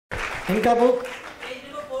इनका book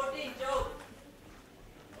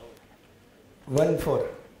 14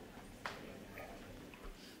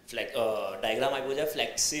 diagram આપ્યું છે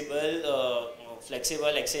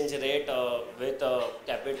flexible exchange rate with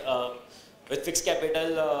fix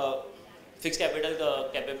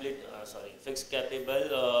capital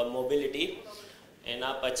mobility.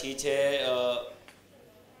 એના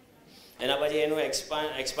પછી એનું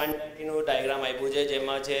એક્સપાન્ડનું ડાયગ્રામ આપ્યું છે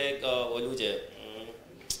જેમાં છે ઓલું છે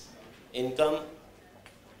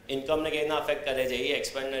ઇન્કમને કેવી રીતના અફેક્ટ કરે છે એ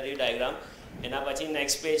એક્સપાન્ડરી ડાયગ્રામ. એના પછી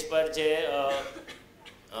નેક્સ્ટ પેજ પર છે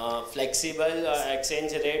flexible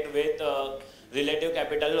exchange rate with relative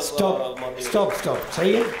capital mobility. Stop.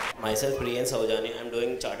 सही है. Myself Priyen Savjani. I'm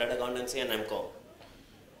doing chartered accountancy and MCom.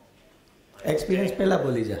 Experience पहला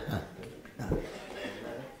बोली जा.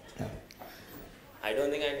 I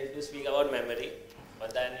don't think I need to speak about memory.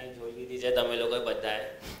 બધાને જોઈ લીધી છે તમે લોકોએ બધાએ.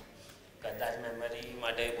 કદાચ મેમરી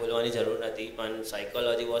માટે બોલવાની જરૂર નથી પણ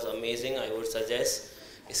psychology was amazing. I would suggest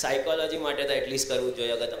કે સાયકોલોજી માટે તો એટલીસ્ટ કરવું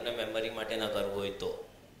જોઈએ અગર તમને મેમરી માટે ન કરવું હોય તો.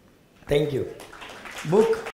 Thank you. Book.